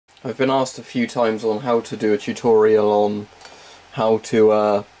I've been asked a few times on how to do a tutorial on how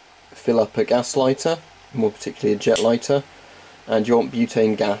to fill up a gas lighter, more particularly a jet lighter, and you want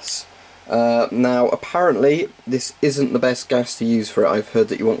butane gas. Now apparently this isn't the best gas to use for it. I've heard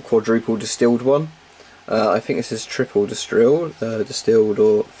that you want quadruple distilled one. I think this is triple distilled, distilled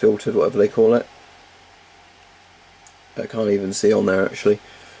or filtered, whatever they call it. I can't even see on there actually.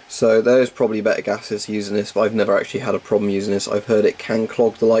 So there's probably better gases using this, but I've never actually had a problem using this. I've heard it can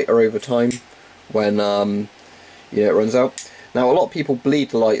clog the lighter over time when it runs out. Now a lot of people bleed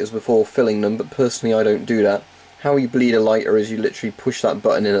the lighters before filling them, but personally I don't do that. How you bleed a lighter is you literally push that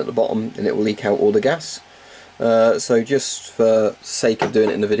button in at the bottom and it will leak out all the gas. So just for sake of doing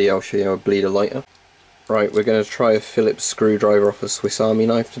it in the video, I'll show you how I bleed a lighter. Right, we're going to try a Phillips screwdriver off a Swiss Army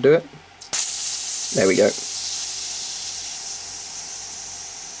knife to do it. There we go.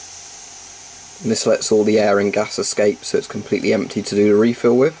 And this lets all the air and gas escape, so it's completely empty to do the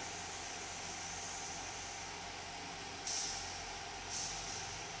refill with.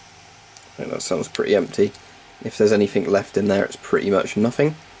 I think that sounds pretty empty. If there's anything left in there, it's pretty much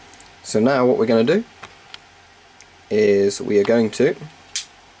nothing. So now what we're going to do is we are going to,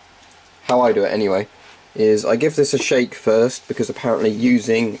 how I do it anyway, is I give this a shake first, because apparently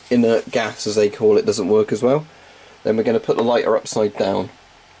using inert gas, as they call it, doesn't work as well. Then we're going to put the lighter upside down.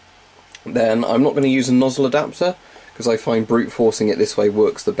 Then I'm not going to use a nozzle adapter, because I find brute forcing it this way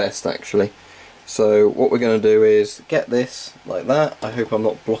works the best actually. So what we're going to do is get this like that. I hope I'm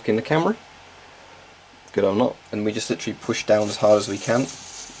not blocking the camera. Good, I'm not. And we just literally push down as hard as we can.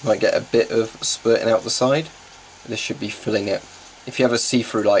 Might get a bit of spurting out the side. This should be filling it. If you have a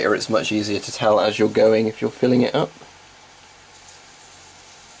see-through lighter, it's much easier to tell as you're going if you're filling it up.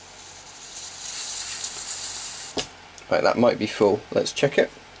 Right, that might be full. Let's check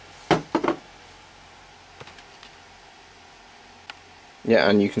it. Yeah,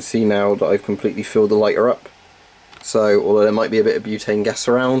 and you can see now that I've completely filled the lighter up. So, although there might be a bit of butane gas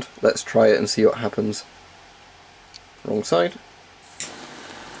around, let's try it and see what happens. Wrong side.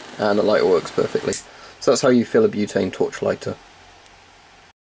 And the lighter works perfectly. So that's how you fill a butane torch lighter.